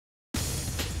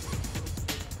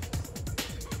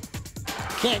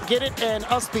Can't get it, and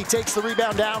Usby takes the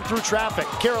rebound down through traffic.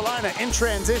 Carolina in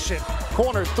transition.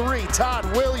 Corner three, Todd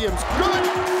Williams,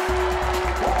 good!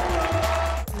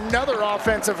 Another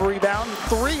offensive rebound,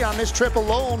 3 on this trip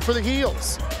alone for the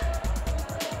Heels.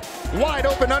 Wide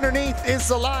open underneath is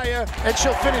Zelaya, and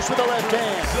she'll finish with the left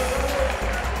hand.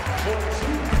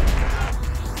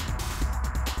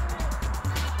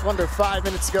 Under 5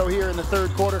 minutes to go here in the third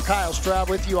quarter. Kyle Straub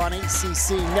with you on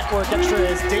ACC Network Extra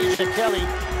as Deja Kelly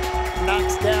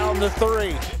knocks down the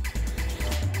 3.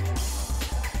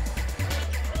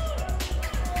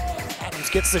 Adams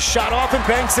gets the shot off and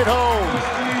banks it home.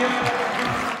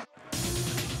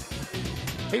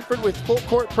 Hayford with full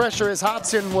court pressure as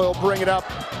Hodson will bring it up.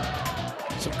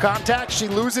 Some contact, she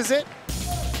loses it.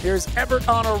 Here's Everett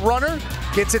on a runner,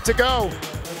 gets it to go.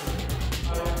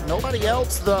 Nobody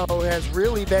else, though, has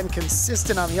really been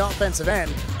consistent on the offensive end.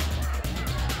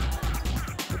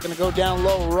 They're going to go down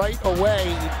low right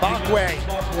away.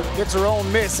 Bakwe gets her own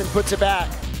miss and puts it back.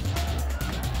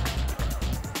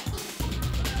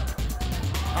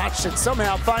 Hodgson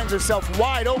somehow finds herself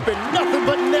wide open. Nothing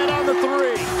but net on the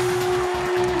 3.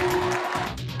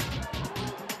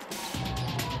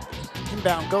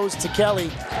 Inbound goes to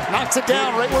Kelly. Knocks it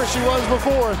down right where she was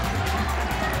before.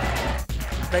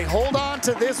 They hold on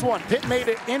to this one. Pitt made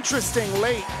it interesting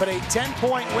late, but a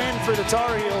 10-point win for the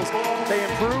Tar Heels. They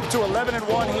improved to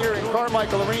 11-1 here in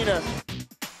Carmichael Arena.